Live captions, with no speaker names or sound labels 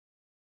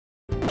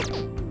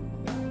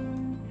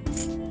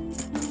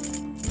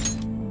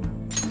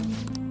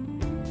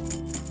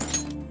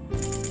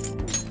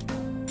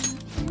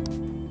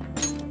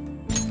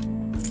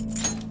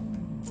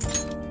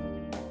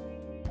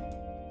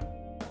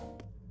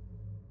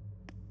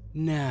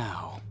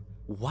Now,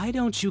 why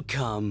don't you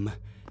come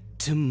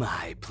to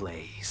my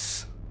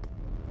place?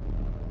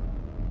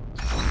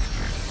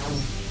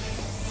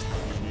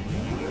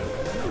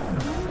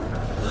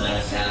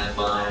 Let's have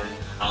fun.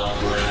 I'll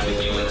play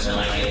with you until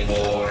I get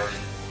bored.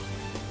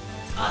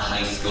 A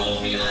high school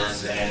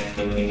fiancé,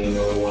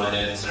 you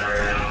wanna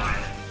turn on.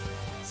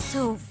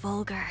 So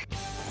vulgar.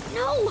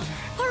 No!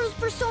 Haru's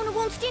persona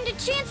won't stand a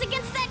chance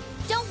against that!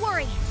 Don't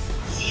worry!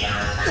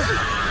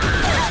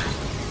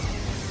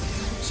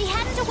 She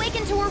hadn't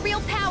awakened to her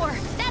real power,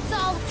 that's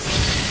all!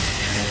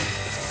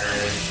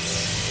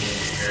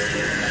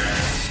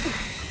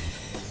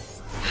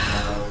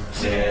 How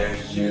dare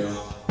you?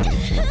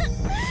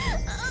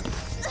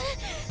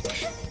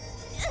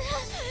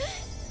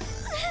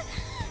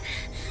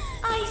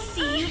 I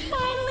see you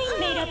finally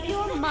made up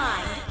your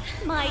mind,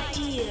 my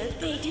dear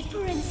fated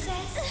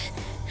princess.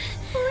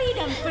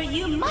 Freedom for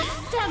you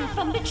must stem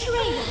from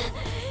betrayal.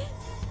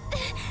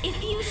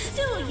 If you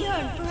still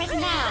yearn for it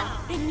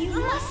now, then you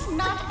must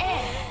not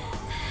err.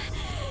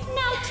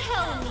 Now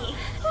tell me,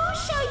 who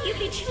shall you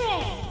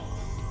betray?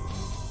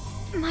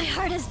 My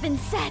heart has been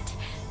set.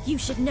 You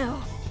should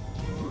know.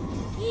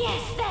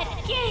 Yes,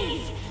 that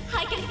gaze!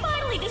 I can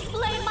finally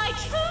display my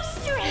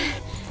true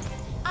strength!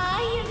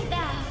 I am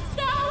thou,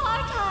 thou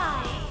art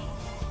I!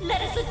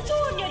 Let us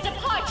adorn your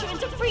departure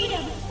into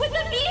freedom with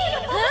a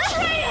beautiful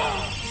betrayal!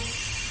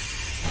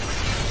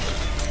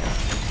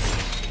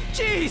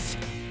 Jeez!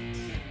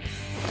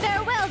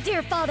 Farewell,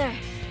 dear father!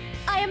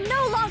 I am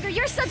no longer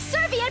your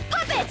subservient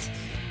puppet!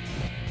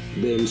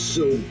 Then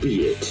so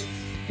be it.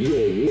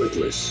 You're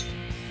worthless.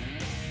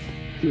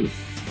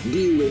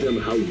 Deal with them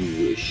how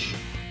you wish.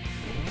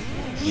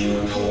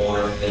 You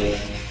poor thing.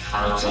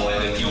 I'll toy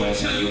with you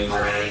until you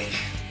break.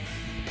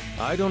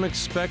 I don't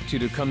expect you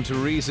to come to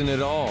reason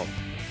at all.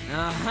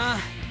 Uh-huh.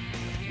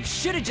 We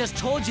should have just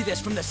told you this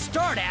from the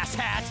start,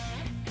 asshat!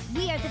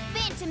 We are the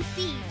Phantom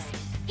Thieves,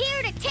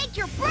 here to take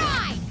your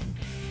bride!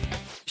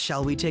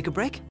 Shall we take a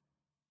break?